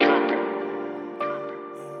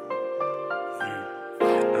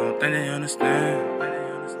think they understand.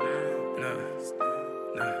 No,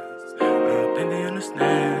 no, I don't think they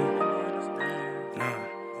understand. No,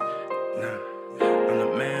 no, I'm the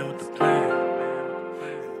man with the plan.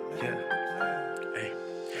 Yeah, hey,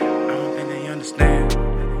 I don't think they understand.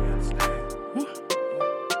 Woo.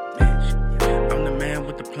 Bitch, I'm the man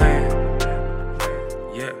with the plan.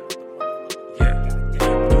 Yeah, yeah,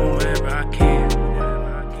 doing whatever I can.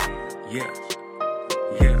 Yeah,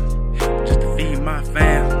 yeah, just to feed my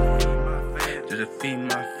fam. Just to feed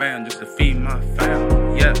my fam, just to feed my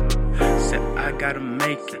fam. Yeah, said I gotta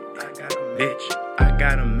make it, bitch, I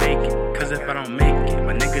gotta make it. Cause if I don't make it,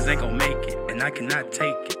 my niggas ain't gon' make it. And I cannot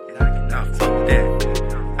take it, nah fuck that.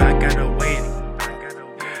 I gotta wait,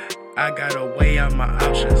 I gotta weigh out my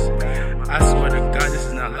options. I swear to God, this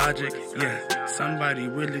is not logic. Yeah, somebody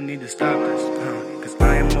really need to stop this. Cause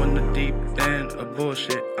I am on the deep end of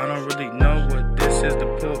bullshit. I don't really know what this is, the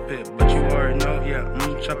pulpit. But you already know, yeah,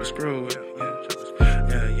 chop a screw it.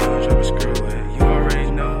 Yeah, young chop a screw it. You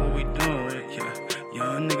already know what we doing. Yeah,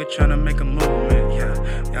 young nigga tryna make a movement. Yeah,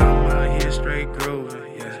 y'all out here straight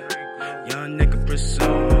grooving. Yeah, young nigga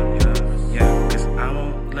pursuing. Yeah, cause I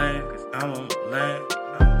won't land, I won't land.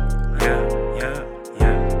 Yeah,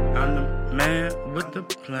 I'm the man with the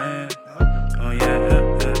plan. Oh yeah,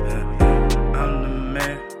 I'm the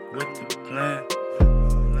man with the plan.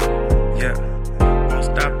 Yeah, won't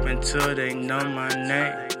stop until they know my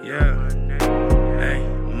name. Yeah, hey,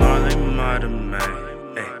 Marlon, man.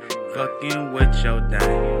 Hey, fucking with your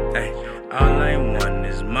dang. Hey, all I want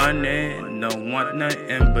is money, no want nothing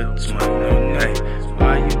in between. Hey,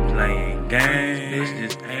 why you playing games?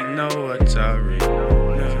 This ain't no Atari.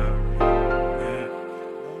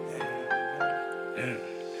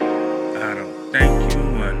 I don't think you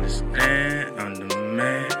understand. I'm the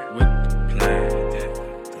man with the plan.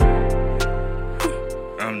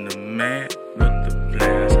 I'm the man with the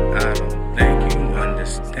plans. I don't think you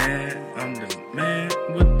understand. I'm the man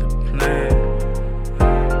with the plan.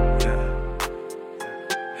 Yeah.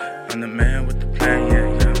 I'm the man with the plan. Yeah.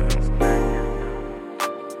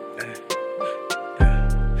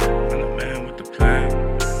 I'm the man with the plan.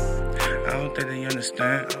 I don't think they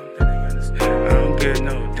understand. I don't get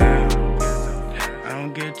no damn. I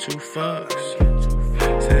don't get too fucks.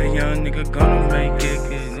 Say a young nigga gonna make it,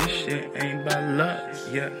 cause this shit ain't by luck.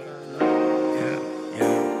 Yeah.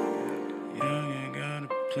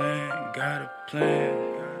 You got a plan.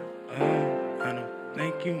 I don't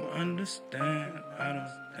think you understand. I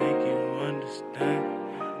don't think you understand.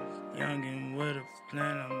 Youngin' with a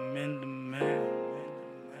plan, I'm in the man.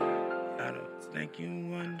 I don't think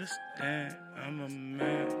you understand. I'm a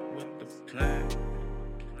man with the plan.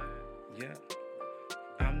 Yeah.